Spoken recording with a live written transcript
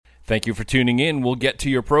Thank you for tuning in. We'll get to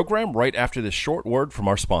your program right after this short word from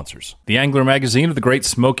our sponsors. The Angler Magazine of the Great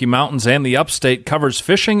Smoky Mountains and the Upstate covers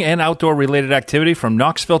fishing and outdoor-related activity from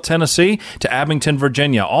Knoxville, Tennessee to Abington,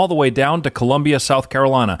 Virginia, all the way down to Columbia, South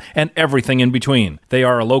Carolina, and everything in between. They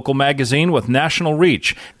are a local magazine with national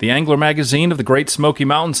reach. The Angler Magazine of the Great Smoky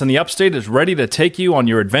Mountains and the Upstate is ready to take you on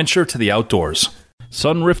your adventure to the outdoors.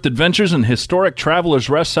 Sunrift Adventures in historic Travelers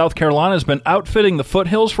Rest, South Carolina has been outfitting the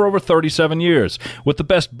foothills for over 37 years with the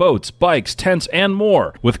best boats, bikes, tents, and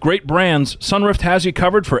more. With great brands, Sunrift has you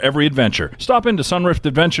covered for every adventure. Stop into Sunrift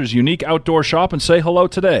Adventures' unique outdoor shop and say hello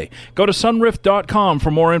today. Go to sunrift.com for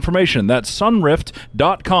more information. That's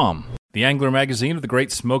sunrift.com. The Angler Magazine of the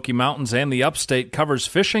Great Smoky Mountains and the Upstate covers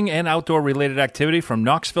fishing and outdoor-related activity from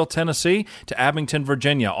Knoxville, Tennessee to Abington,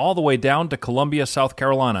 Virginia, all the way down to Columbia, South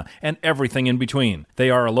Carolina, and everything in between. They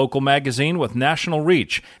are a local magazine with national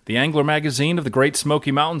reach. The Angler Magazine of the Great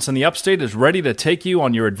Smoky Mountains and the Upstate is ready to take you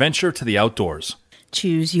on your adventure to the outdoors.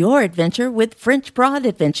 Choose your adventure with French Broad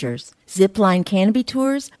Adventures. Zipline canopy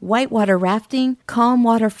tours, whitewater rafting, calm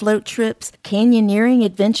water float trips, canyoneering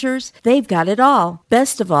adventures, they've got it all.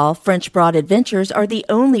 Best of all, French Broad Adventures are the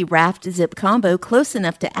only raft-zip combo close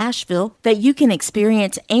enough to Asheville that you can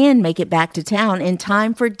experience and make it back to town in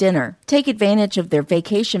time for dinner. Take advantage of their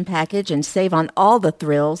vacation package and save on all the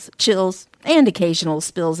thrills, chills, and occasional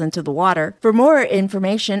spills into the water. For more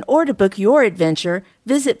information or to book your adventure,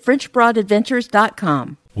 visit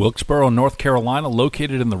FrenchBroadAdventures.com. Wilkesboro, North Carolina,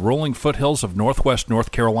 located in the rolling foothills of northwest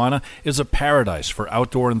North Carolina, is a paradise for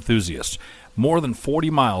outdoor enthusiasts. More than 40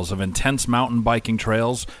 miles of intense mountain biking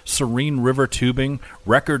trails, serene river tubing,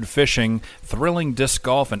 record fishing, thrilling disc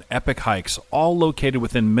golf, and epic hikes, all located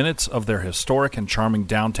within minutes of their historic and charming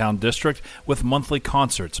downtown district with monthly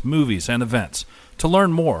concerts, movies, and events. To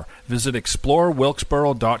learn more, visit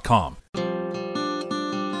explorewilkesboro.com.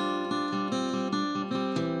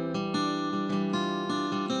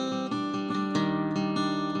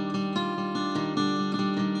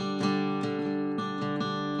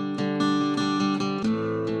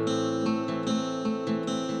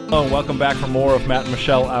 Hello, and welcome back for more of Matt and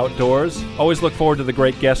Michelle Outdoors. Always look forward to the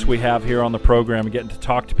great guests we have here on the program and getting to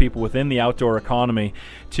talk to people within the outdoor economy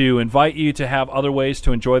to invite you to have other ways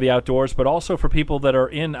to enjoy the outdoors, but also for people that are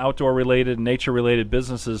in outdoor-related, nature-related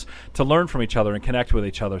businesses to learn from each other and connect with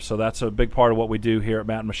each other. So that's a big part of what we do here at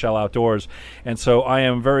Matt and Michelle Outdoors. And so I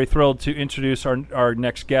am very thrilled to introduce our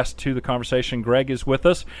next guest to the conversation. Greg is with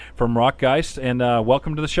us from Rockgeist, and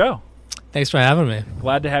welcome to the show. Thanks for having me.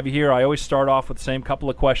 Glad to have you here. I always start off with the same couple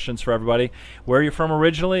of questions for everybody. Where are you from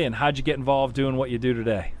originally, and how'd you get involved doing what you do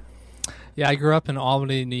today? Yeah, I grew up in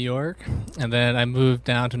Albany, New York, and then I moved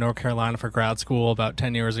down to North Carolina for grad school about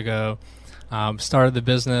 10 years ago. Started the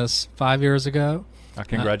business 5 years ago.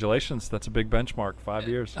 Congratulations. That's a big benchmark, 5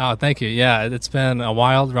 years. Oh, thank you. Yeah, it's been a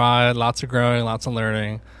wild ride, lots of growing, lots of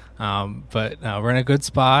learning. But we're in a good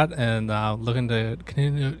spot and looking to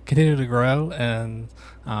continue to grow and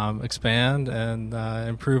expand and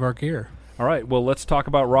improve our gear. All right. Well, let's talk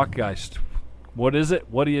about Rockgeist. What is it?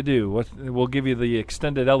 What do you do? We'll give you the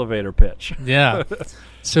extended elevator pitch. Yeah.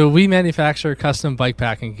 So we manufacture custom bike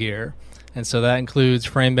packing gear. And so that includes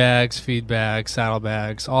frame bags, feed bags, saddle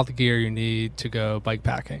bags, all the gear you need to go bike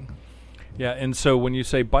packing. Yeah. And so when you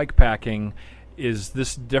say bike packing, is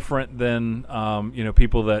this different than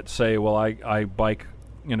people that say, well, I bike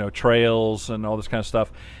trails and all this kind of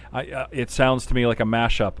stuff? It sounds to me like a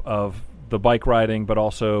mashup of the bike riding but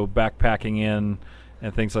also backpacking in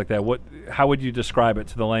and things like that. How would you describe it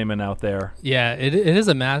to the layman out there? Yeah, it is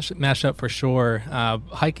a mashup for sure.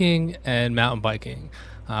 Hiking and mountain biking,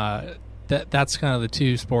 that's kind of the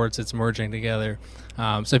two sports it's merging together.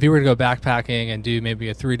 So if you were to go backpacking and do maybe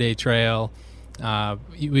a 3-day trail,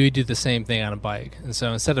 we would do the same thing on a bike. And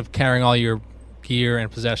so instead of carrying all your gear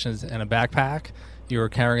and possessions in a backpack, you were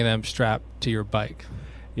carrying them strapped to your bike.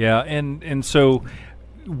 Yeah, and so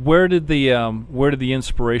where did the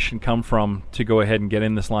inspiration come from to go ahead and get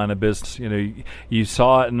in this line of business? You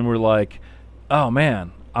saw it and were like, oh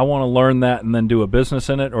man, I want to learn that and then do a business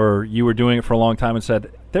in it, or you were doing it for a long time and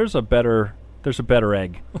said, there's a better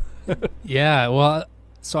egg. Yeah, well,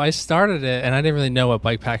 so I started it, and I didn't really know what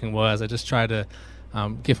bike packing was. I just tried to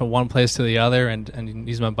get from one place to the other and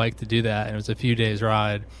use my bike to do that, and it was a few days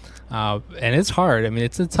ride. And it's hard. I mean,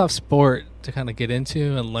 it's a tough sport to kind of get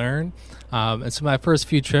into and learn. And so my first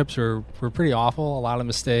few trips were pretty awful, a lot of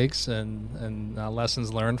mistakes and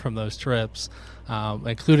lessons learned from those trips,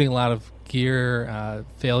 including a lot of gear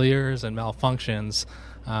failures and malfunctions.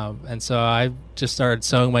 And so I just started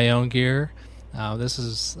sewing my own gear. This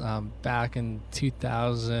is back in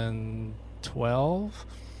 2012.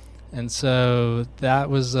 And so that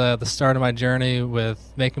was the start of my journey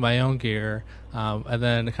with making my own gear. And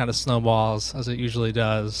then it kind of snowballs, as it usually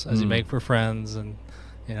does, as you make for friends, and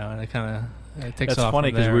and it takes off. That's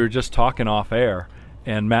funny because we were just talking off air,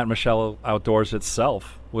 and Matt and Michelle Outdoors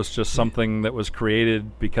itself was just something that was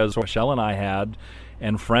created because Michelle and I had,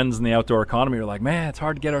 and friends in the outdoor economy were like, man, it's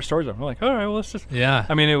hard to get our stores up. We're like, all right, well, let's just. Yeah.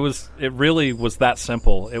 I mean, it really was that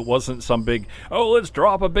simple. It wasn't some big, let's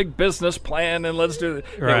drop a big business plan and let's do it.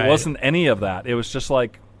 Right. It wasn't any of that. It was just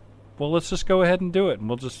like, well, let's just go ahead and do it, and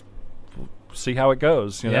we'll just see how it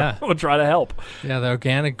goes. Yeah. We'll try to help. Yeah, the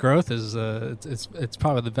organic growth is it's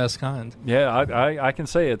probably the best kind. Yeah, I can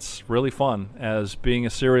say it's really fun as being a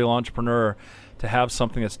serial entrepreneur to have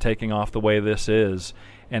something that's taking off the way this is,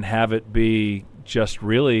 and have it be just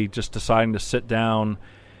deciding to sit down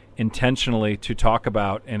intentionally to talk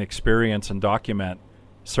about and experience and document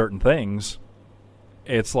certain things.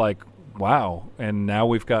 It's like, wow. And now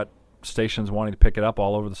we've got stations wanting to pick it up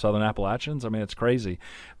all over the Southern Appalachians. I mean, it's crazy,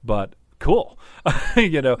 but cool.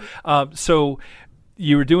 So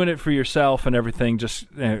you were doing it for yourself and everything, just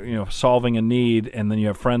solving a need, and then you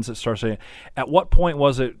have friends that start saying, at what point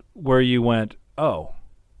was it where you went, oh,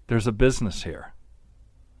 there's a business here?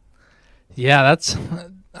 Yeah,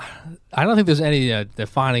 I don't think there's any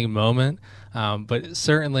defining moment, but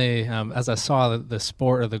certainly as I saw the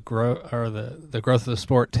sport, or the growth of the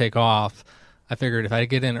sport take off, I figured if I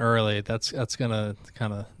get in early, that's gonna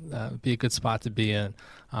kind of be a good spot to be in.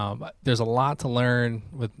 There's a lot to learn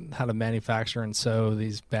with how to manufacture and sew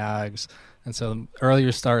these bags, and so the earlier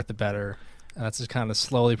you start, the better. And that's just kind of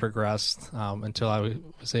slowly progressed until I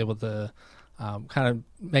was able to kind of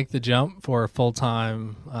make the jump for a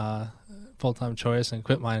full-time choice and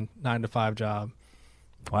quit my 9-to-5 job.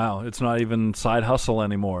 Wow, it's not even side hustle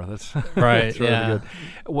anymore. That's right. That's really good.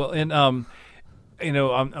 Well, and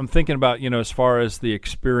I'm thinking about as far as the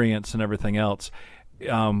experience and everything else.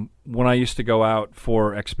 When I used to go out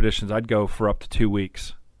for expeditions, I'd go for up to 2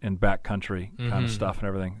 weeks in backcountry kind of stuff and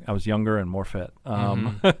everything. I was younger and more fit,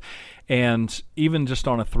 and even just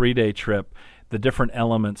on a 3-day trip, the different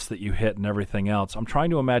elements that you hit and everything else. I'm trying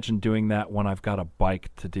to imagine doing that when I've got a bike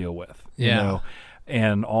to deal with,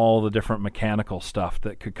 and all the different mechanical stuff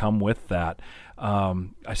that could come with that.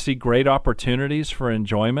 I see great opportunities for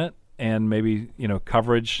enjoyment and maybe,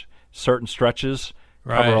 coverage, certain stretches,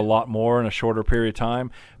 cover a lot more in a shorter period of time.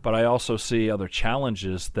 But I also see other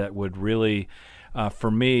challenges that would really, for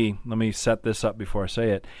me, let me set this up before I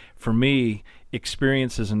say it. For me,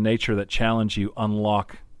 experiences in nature that challenge you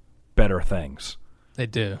unlock better things. They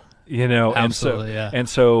do. Absolutely, yeah. And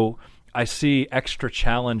so I see extra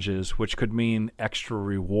challenges, which could mean extra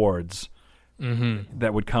rewards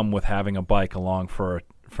that would come with having a bike along for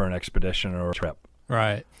an expedition or a trip.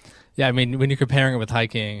 Right. Yeah, I mean, when you're comparing it with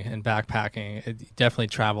hiking and backpacking, you definitely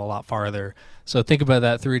travel a lot farther. So think about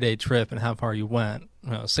that 3-day trip and how far you went.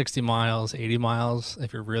 60 miles, 80 miles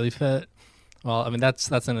if you're really fit. Well, I mean, that's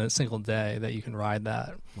in a single day that you can ride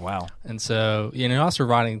that. Wow. And so, you're also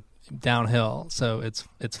riding downhill, so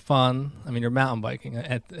it's fun. I mean, you're mountain biking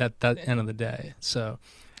at that end of the day. So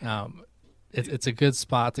it's a good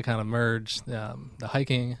spot to kind of merge the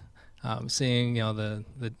hiking, seeing the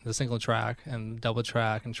single track and double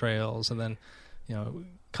track and trails, and then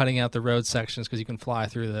cutting out the road sections because you can fly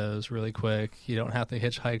through those really quick. You don't have to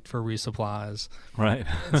hitchhike for resupplies. Right.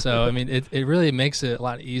 And so I mean, it really makes it a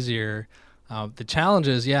lot easier. The challenge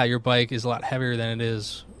is, your bike is a lot heavier than it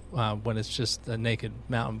is when it's just a naked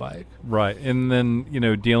mountain bike. Right. And then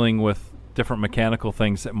dealing with different mechanical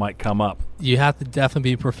things that might come up. You have to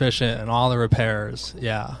definitely be proficient in all the repairs.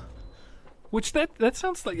 Yeah. Which that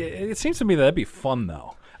sounds like, it seems to me that'd be fun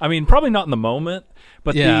though. I mean, probably not in the moment,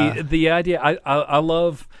 but the idea, I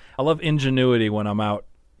love ingenuity when I'm out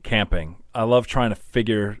camping. I love trying to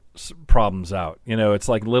figure problems out. It's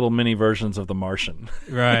like little mini versions of The Martian.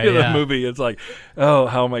 Right. The movie. It's like, oh,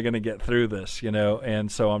 how am I going to get through this?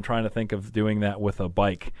 And so I'm trying to think of doing that with a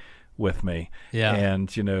bike with me. Yeah. And,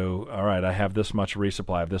 all right, I have this much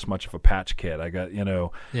resupply, I have this much of a patch kit. I got,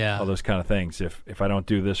 all those kind of things. If I don't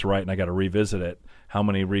do this right and I got to revisit it, how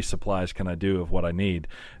many resupplies can I do of what I need?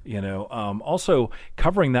 Also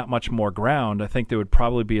covering that much more ground, I think there would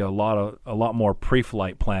probably be a lot more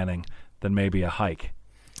pre-flight planning than maybe a hike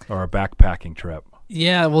or a backpacking trip.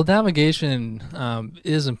 Yeah, well, navigation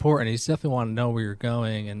is important. You definitely want to know where you're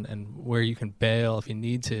going and where you can bail if you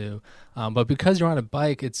need to. But because you're on a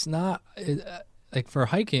bike, it's not like for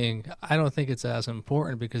hiking. I don't think it's as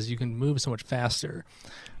important because you can move so much faster.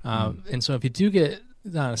 And so if you do get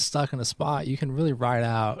stuck in a spot, you can really ride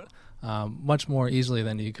out much more easily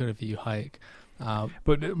than you could if you hike.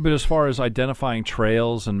 But as far as identifying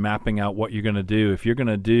trails and mapping out what you're going to do, if you're going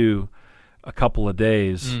to do a couple of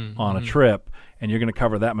days on a trip and you're going to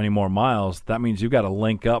cover that many more miles, that means you've got to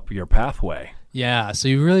link up your pathway. Yeah, so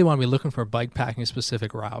you really want to be looking for bike packing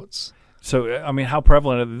specific routes. So, I mean, how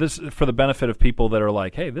prevalent this for the benefit of people that are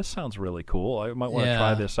like, hey, this sounds really cool. I might want to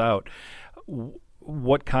try this out.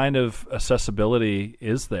 What kind of accessibility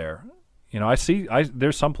is there? You know,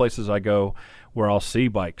 there's some places I go where I'll see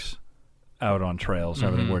bikes out on trails and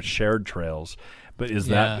everything, where it's shared trails. But is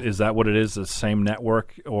that what it is? The same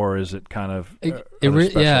network, or is it kind of it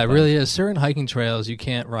really is. Certain hiking trails you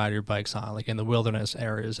can't ride your bikes on, like in the wilderness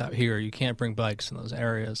areas out here. You can't bring bikes in those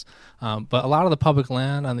areas. But a lot of the public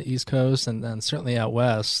land on the East Coast and certainly out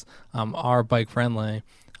west are bike friendly.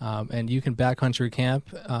 And you can backcountry camp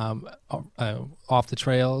off the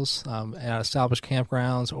trails at established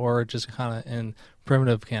campgrounds or just kind of in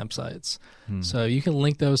primitive campsites. So you can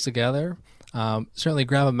link those together. Certainly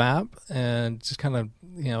grab a map and just kind of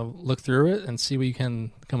look through it and see what you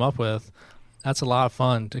can come up with. That's a lot of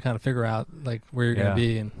fun to kind of figure out like where you're going to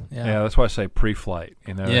be. And that's why I say pre-flight.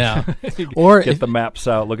 Or get the maps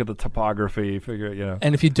out, look at the topography, figure.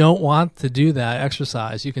 And if you don't want to do that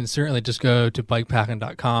exercise, you can certainly just go to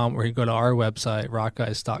bikepacking.com, or you can go to our website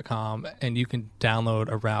rockgeist.com, and you can download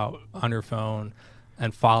a route on your phone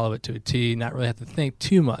and follow it to a T, not really have to think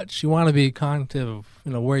too much. You want to be cognitive of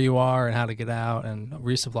where you are and how to get out and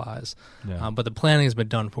resupplies. But the planning has been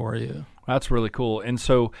done for you. That's really cool. And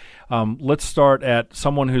so let's start at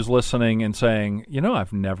someone who's listening and saying,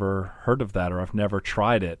 I've never heard of that, or I've never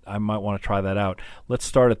tried it. I might want to try that out. Let's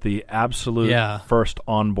start at the absolute first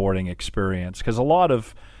onboarding experience, because a lot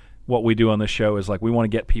of what we do on this show is like we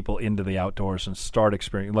want to get people into the outdoors and start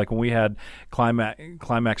experiencing. Like when we had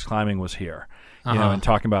Climax Climbing was here, and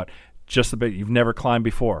talking about just a bit. You've never climbed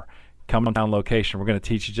before. Come down location. We're going to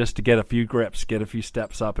teach you just to get a few grips, get a few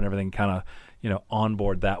steps up, and everything. Kind of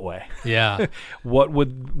onboard that way. Yeah. What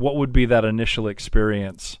would be that initial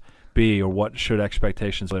experience be, or what should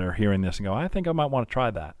expectations that are hearing this and go, I think I might want to try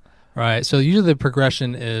that? Right. So usually the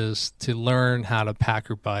progression is to learn how to pack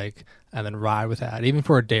your bike and then ride with that, even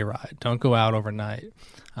for a day ride. Don't go out overnight.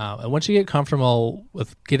 And once you get comfortable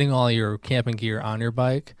with getting all your camping gear on your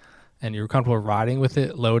bike, and you're comfortable riding with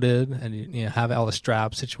it loaded, and you have all the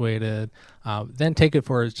straps situated, then take it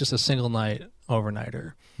for just a single night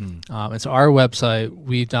overnighter. And so our website,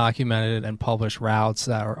 we documented and published routes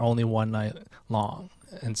that are only one night long.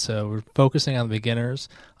 And so we're focusing on the beginners.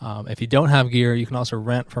 If you don't have gear, you can also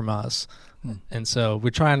rent from us. And so we're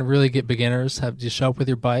trying to really get beginners to show up with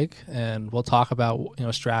your bike, and we'll talk about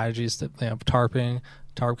strategies that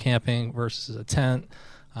tarp camping versus a tent.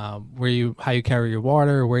 How you carry your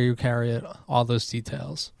water, where you carry it, all those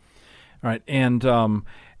details. All right, and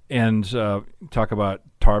talk about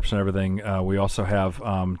tarps and everything. We also have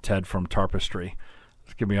Ted from Tarpistry.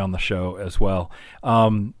 He's going to be on the show as well.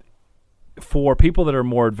 For people that are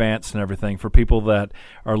more advanced and everything, for people that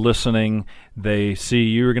are listening, they see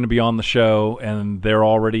you're going to be on the show and they're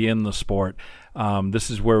already in the sport. This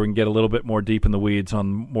is where we can get a little bit more deep in the weeds on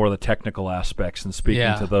more of the technical aspects and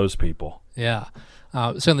speaking to those people. Yeah.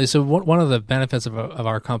 Certainly. So one of the benefits of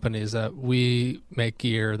our company is that we make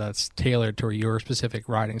gear that's tailored to your specific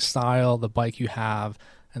riding style, the bike you have,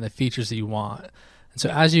 and the features that you want. And so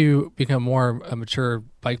as you become more a mature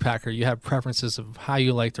bike packer, you have preferences of how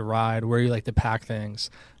you like to ride, where you like to pack things,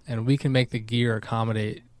 and we can make the gear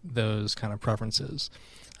accommodate those kind of preferences.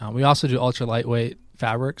 We also do ultra lightweight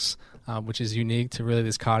fabrics, which is unique to really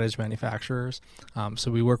these cottage manufacturers. So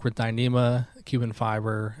we work with Dyneema, Cuban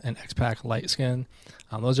Fiber, and X-Pac Lightskin.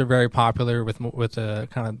 Those are very popular with the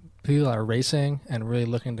kind of people that are racing and really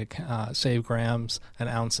looking to save grams and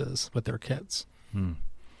ounces with their kits.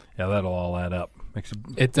 Yeah, that'll all add up.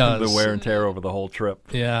 It does. The wear and tear over the whole trip.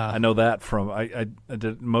 Yeah. I know that from, I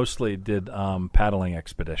mostly did paddling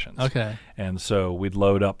expeditions. Okay. And so we'd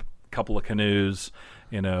load up a couple of canoes,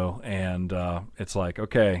 and it's like,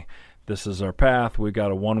 okay, this is our path. We've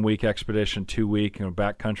got a 1 week expedition, 2 week,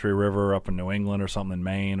 backcountry river up in New England or something, in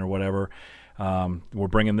Maine or whatever. We're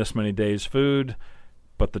bringing this many days food,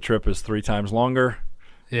 but the trip is 3 times longer.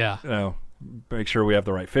 Yeah. Make sure we have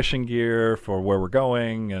the right fishing gear for where we're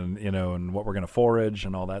going, and and what we're going to forage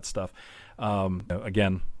and all that stuff.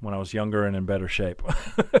 Again, when I was younger and in better shape.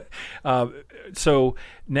 So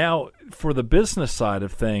now for the business side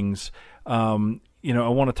of things, I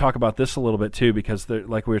want to talk about this a little bit too, because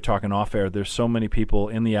like we were talking off air, there's so many people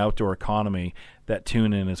in the outdoor economy that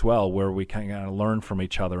tune in as well, where we kind of learn from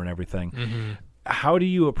each other and everything. Mm-hmm. How do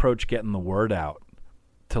you approach getting the word out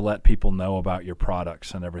to let people know about your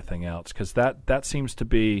products and everything else? Because that seems to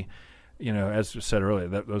be, as we said earlier,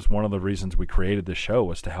 that was one of the reasons we created the show,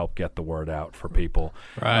 was to help get the word out for people.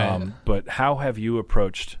 Right. But how have you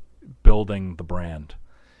approached building the brand?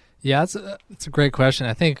 Yeah, it's a great question.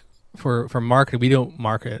 I think for marketing, we don't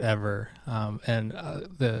market ever.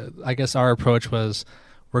 I guess our approach was,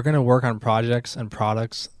 we're going to work on projects and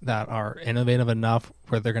products that are innovative enough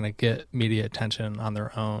where they're going to get media attention on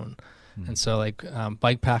their own. And so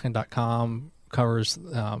bikepacking.com covers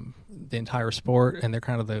the entire sport, and they're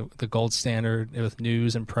kind of the gold standard with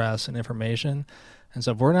news and press and information. And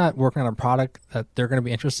so if we're not working on a product that they're going to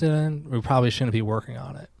be interested in, we probably shouldn't be working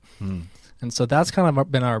on it. And so that's kind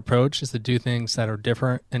of been our approach, is to do things that are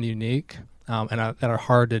different and unique, and that are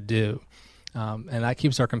hard to do. And that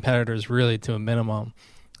keeps our competitors really to a minimum.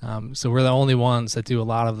 So we're the only ones that do a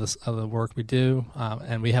lot of the work we do,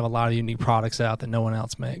 and we have a lot of unique products out that no one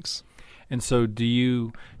else makes. And so do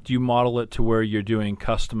you model it to where you're doing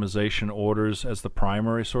customization orders as the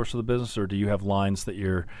primary source of the business, or do you have lines that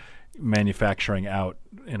you're manufacturing out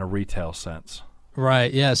in a retail sense?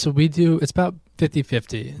 Right, yeah. So we do, it's about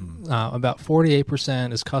 50-50. About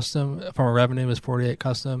 48% is custom, from our revenue is 48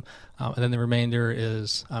 custom, and then the remainder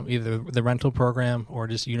is either the rental program or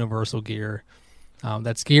just universal gear.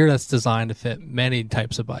 That's gear that's designed to fit many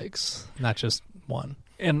types of bikes, not just one.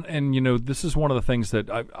 And this is one of the things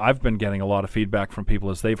that I've been getting a lot of feedback from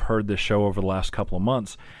people as they've heard this show over the last couple of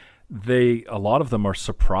months. A lot of them are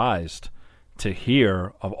surprised to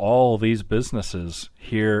hear of all these businesses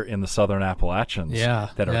here in the Southern Appalachians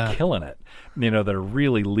that are killing it, that are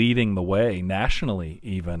really leading the way nationally,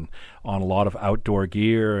 even on a lot of outdoor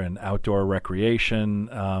gear and outdoor recreation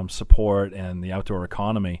support and the outdoor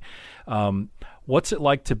economy. What's it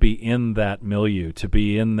like to be in that milieu, to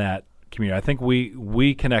be in that community? I think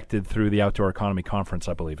we connected through the Outdoor Economy Conference,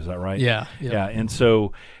 I believe. Is that right? Yeah. And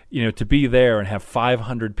so, to be there and have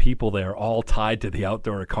 500 people there all tied to the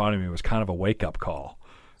outdoor economy was kind of a wake-up call.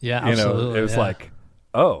 Yeah, absolutely. It was like,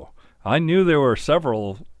 oh, I knew there were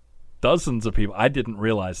several dozens of people. I didn't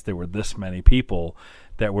realize there were this many people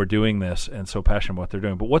that were doing this and so passionate about what they're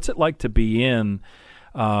doing. But what's it like to be in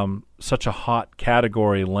such a hot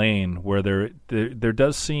category lane where there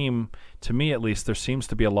does seem, to me at least, there seems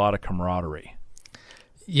to be a lot of camaraderie?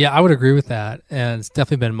 Yeah, I would agree with that, and it's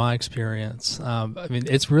definitely been my experience.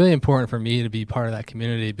 It's really important for me to be part of that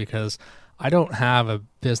community because I don't have a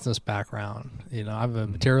business background. I'm a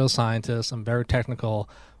material scientist. I'm very technical,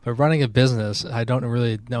 but running a business, I don't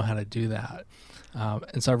really know how to do that.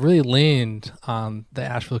 And so I really leaned on the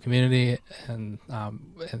Asheville community and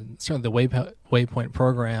certainly the Waypoint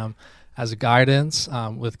program as a guidance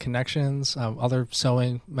with connections, other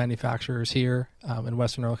sewing manufacturers here in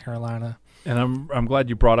Western North Carolina. And I'm glad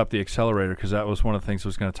you brought up the accelerator, because that was one of the things I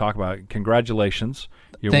was going to talk about. Congratulations.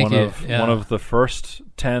 You're Thank you. one of the first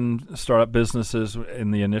 10 startup businesses in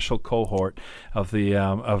the initial cohort of the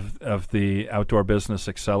Outdoor Business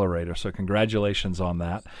Accelerator. So congratulations on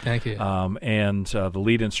that. Thank you. And the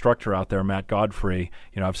lead instructor out there, Matt Godfrey,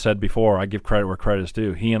 I've said before, I give credit where credit is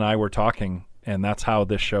due. He and I were talking, and that's how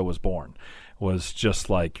this show was born. Was just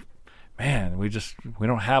like, man, we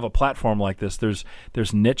don't have a platform like this. There's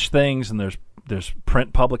niche things and there's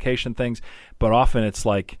print publication things, but often it's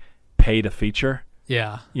like pay to feature.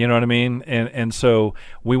 Yeah. You know what I mean? And so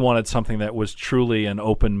we wanted something that was truly an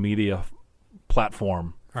open media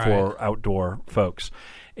platform for outdoor folks.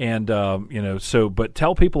 And but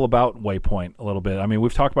tell people about Waypoint a little bit. I mean,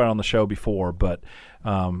 we've talked about it on the show before, but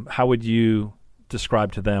how would you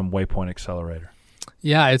describe to them Waypoint Accelerator?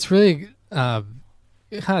 Yeah, it's really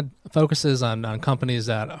it kind of focuses on companies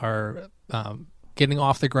that are getting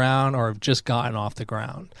off the ground or have just gotten off the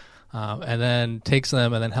ground, and then takes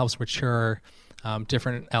them and then helps mature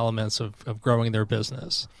different elements of growing their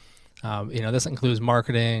business. This includes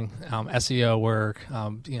marketing, SEO work,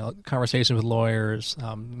 conversation with lawyers,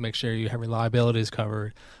 make sure you have reliabilities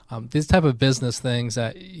covered. These type of business things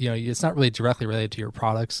that, it's not really directly related to your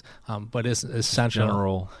products, but it's essential.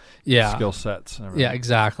 General skill sets. Yeah,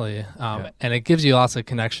 exactly. And it gives you lots of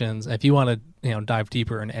connections. If you want to, dive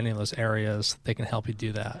deeper in any of those areas, they can help you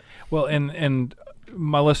do that. Well, and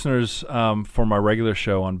my listeners for my regular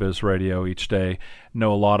show on Biz Radio each day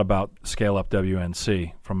know a lot about Scale Up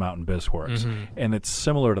WNC from Mountain BizWorks. And it's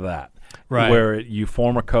similar to that, where you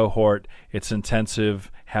form a cohort, it's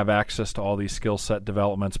intensive, have access to all these skill set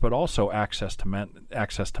developments, but also access to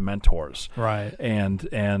mentors. Right.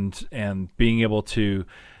 And being able to,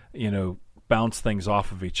 bounce things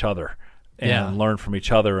off of each other and learn from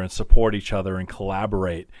each other and support each other and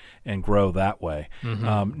collaborate and grow that way.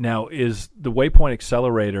 Now, is the Waypoint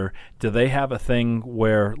Accelerator, do they have a thing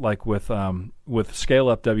where, like with Scale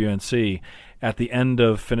Up WNC, at the end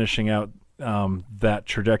of finishing out that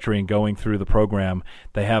trajectory and going through the program,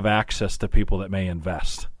 they have access to people that may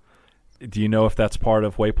invest. Do you know if that's part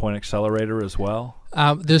of Waypoint Accelerator as well?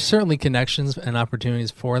 There's certainly connections and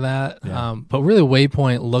opportunities for that. Yeah. But really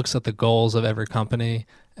Waypoint looks at the goals of every company,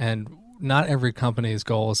 and not every company's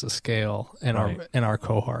goal is to scale in our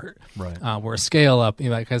cohort. Right. We're a scale up,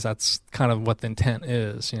 because that's kind of what the intent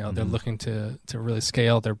is. They're looking to really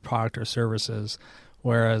scale their product or services,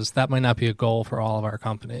 whereas that might not be a goal for all of our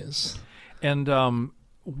companies. And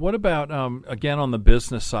what about, again, on the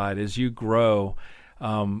business side, as you grow,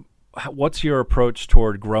 what's your approach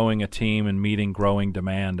toward growing a team and meeting growing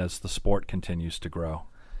demand as the sport continues to grow?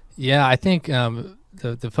 Yeah, I think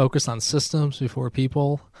the focus on systems before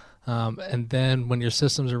people, and then when your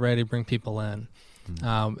systems are ready, bring people in.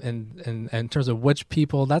 And in terms of which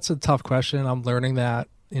people, that's a tough question. I'm learning that,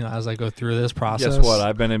 as I go through this process. Guess what?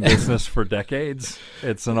 I've been in business for decades.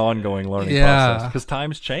 It's an ongoing learning process because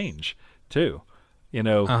times change too.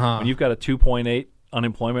 When you've got a 2.8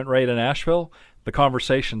 unemployment rate in Asheville, the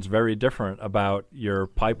conversation's very different about your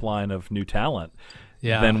pipeline of new talent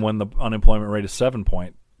than when the unemployment rate is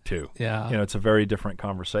 7.2. Yeah. It's a very different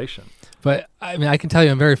conversation. But I can tell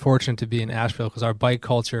you I'm very fortunate to be in Asheville because our bike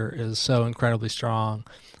culture is so incredibly strong.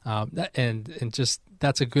 And just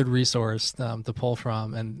that's a good resource to pull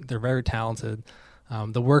from, and they're very talented.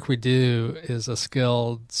 The work we do is a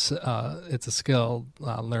skilled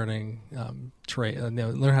learning trait.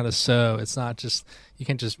 Learn how to sew. It's not just, you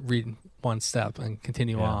can't just read one step and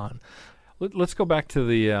continue on. Let's go back to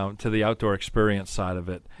the outdoor experience side of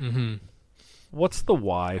it. Mm-hmm. What's the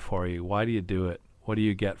why for you? Why do you do it? What do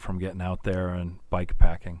you get from getting out there and bike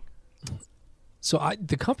packing? So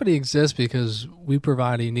the company exists because we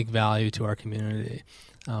provide a unique value to our community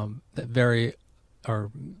that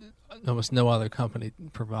almost no other company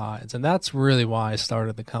provides. And that's really why I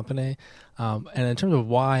started the company. And in terms of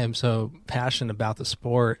why I'm so passionate about the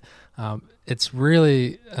sport, it's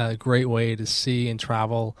really a great way to see and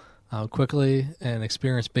travel quickly and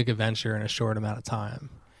experience big adventure in a short amount of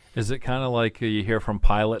time. Is it kind of like you hear from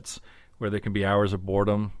pilots where there can be hours of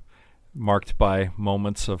boredom marked by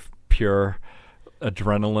moments of pure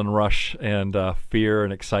adrenaline rush and fear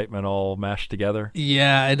and excitement all mashed together?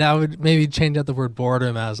 Yeah, and I would maybe change out the word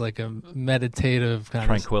boredom as like a meditative kind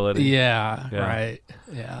tranquility. Yeah, right.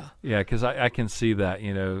 Yeah. Yeah, because I can see that.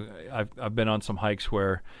 I've been on some hikes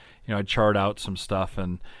where I chart out some stuff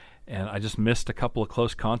and I just missed a couple of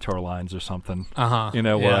close contour lines or something.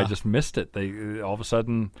 Where I just missed it. They all of a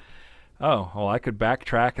sudden, I could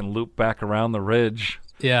backtrack and loop back around the ridge.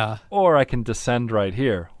 Yeah. Or I can descend right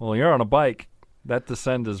here. Well, you're on a bike. That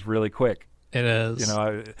descent is really quick. It is.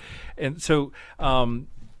 And so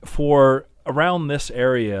for around this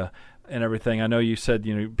area and everything, I know you said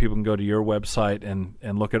people can go to your website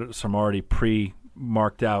and look at some already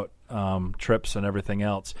pre-marked out trips and everything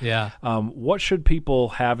else. Yeah. What should people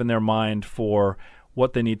have in their mind for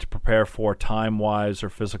what they need to prepare for time-wise or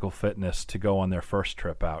physical fitness to go on their first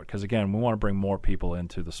trip out? Because, again, we want to bring more people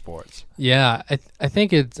into the sports. Yeah, I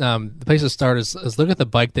think it's the place to start is look at the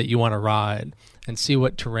bike that you want to ride and see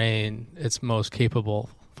what terrain it's most capable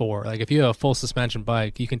for. Like if you have a full suspension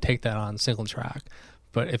bike, you can take that on single track.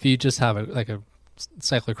 But if you just have a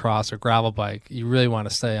cyclocross or gravel bike, you really want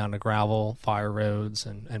to stay on the gravel, fire roads,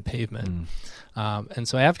 and pavement. And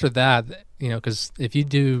so after that, because if you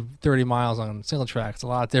do 30 miles on single track, it's a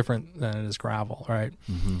lot different than it is gravel, right?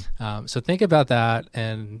 Mm-hmm. So think about that,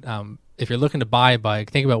 and if you're looking to buy a bike,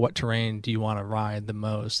 think about what terrain do you want to ride the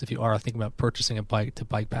most. If you are thinking about purchasing a bike to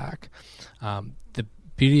bike pack, the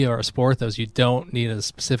beauty of our sport, though, is you don't need a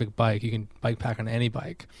specific bike. You can bike pack on any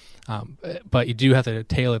bike, but you do have to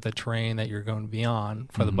tailor the terrain that you're going to be on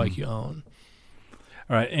for the bike you own.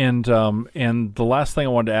 All right, and the last thing I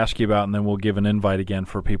wanted to ask you about, and then we'll give an invite again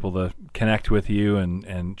for people to connect with you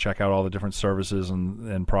and check out all the different services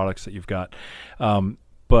and products that you've got.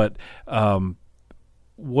 But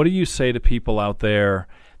what do you say to people out there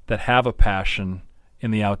that have a passion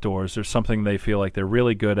in the outdoors? There's something they feel like they're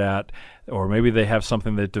really good at, or maybe they have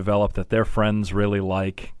something they've developed that their friends really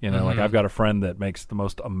like. Like I've got a friend that makes the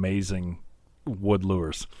most amazing wood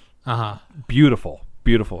lures. Beautiful.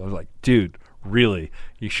 I was like, dude, really,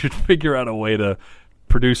 you should figure out a way to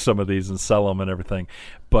produce some of these and sell them and everything.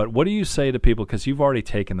 But what do you say to people, because you've already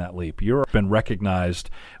taken that leap? You've been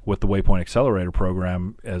recognized with the Waypoint Accelerator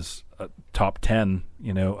program as a top 10,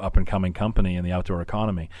 up and coming company in the outdoor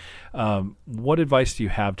economy. What advice do you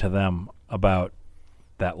have to them about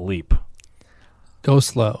that leap? Go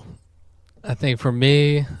slow. I think for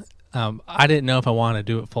me, I didn't know if I wanted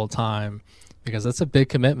to do it full time because that's a big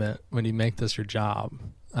commitment when you make this your job.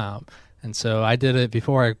 And so I did it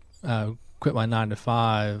before I quit my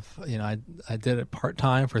 9-to-5, you know, I did it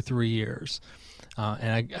part-time for 3 years.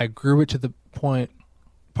 And I grew it to the point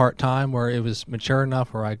part-time where it was mature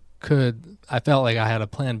enough where I felt like I had a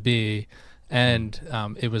plan B, and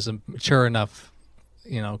it was a mature enough,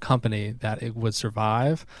 you know, company that it would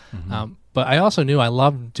survive. Mm-hmm. But I also knew I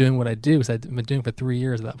loved doing what I do because I'd been doing it for 3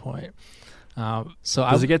 years at that point. So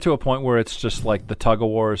does it get to a point where it's just like the tug of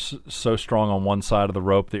war is so strong on one side of the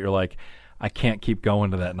rope that you're like, I can't keep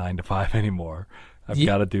going to that 9-to-5 anymore. I've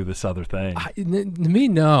got to do this other thing. To me,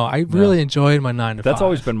 no. I really enjoyed my 9-to-5. That's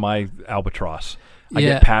always been my albatross. I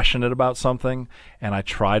get passionate about something, and I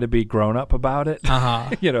try to be grown up about it.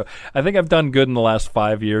 You know, I think I've done good in the last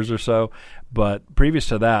 5 years or so, but previous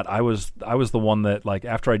to that, I was the one that, like,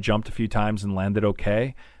 after I jumped a few times and landed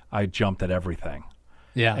okay, I jumped at everything.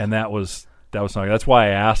 Yeah, and that was something. That's why I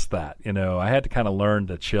asked that. You know, I had to kind of learn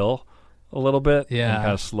to chill a little bit, and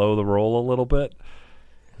kind of slow the roll a little bit.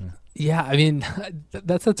 Yeah, I mean,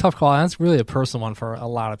 that's a tough call. That's really a personal one for a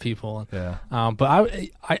lot of people. Yeah. But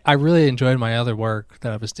I really enjoyed my other work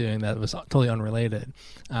that I was doing that was totally unrelated.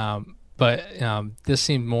 But this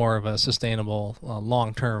seemed more of a sustainable,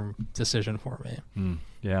 long-term decision for me.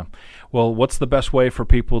 Yeah. Well, what's the best way for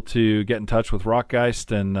people to get in touch with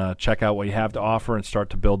Rockgeist and check out what you have to offer and start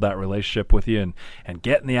to build that relationship with you and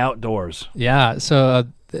get in the outdoors? Yeah. So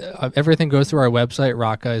everything goes through our website,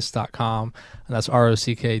 rockgeist.com, and that's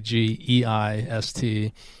ROCKGEIST.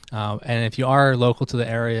 And if you are local to the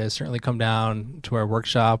area, certainly come down to our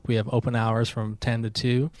workshop. We have open hours from 10 to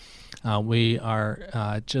 2. We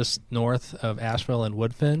are just north of Asheville and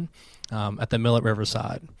Woodfin at the mill at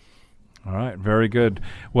Riverside. All right, very good.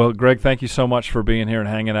 Well, Greg, thank you so much for being here and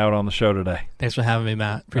hanging out on the show today. Thanks for having me,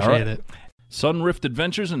 Matt. Appreciate it. Sunrift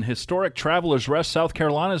Adventures in historic Travelers Rest, South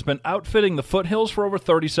Carolina has been outfitting the foothills for over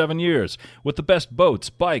 37 years with the best boats,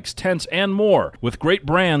 bikes, tents, and more. With great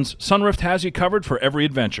brands, Sunrift has you covered for every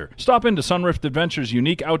adventure. Stop into Sunrift Adventures'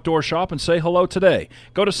 unique outdoor shop and say hello today.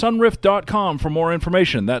 Go to sunrift.com for more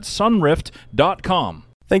information. That's sunrift.com.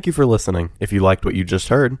 Thank you for listening. If you liked what you just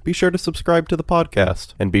heard, be sure to subscribe to the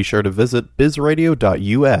podcast, and be sure to visit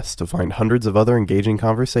bizradio.us to find hundreds of other engaging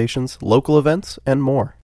conversations, local events, and more.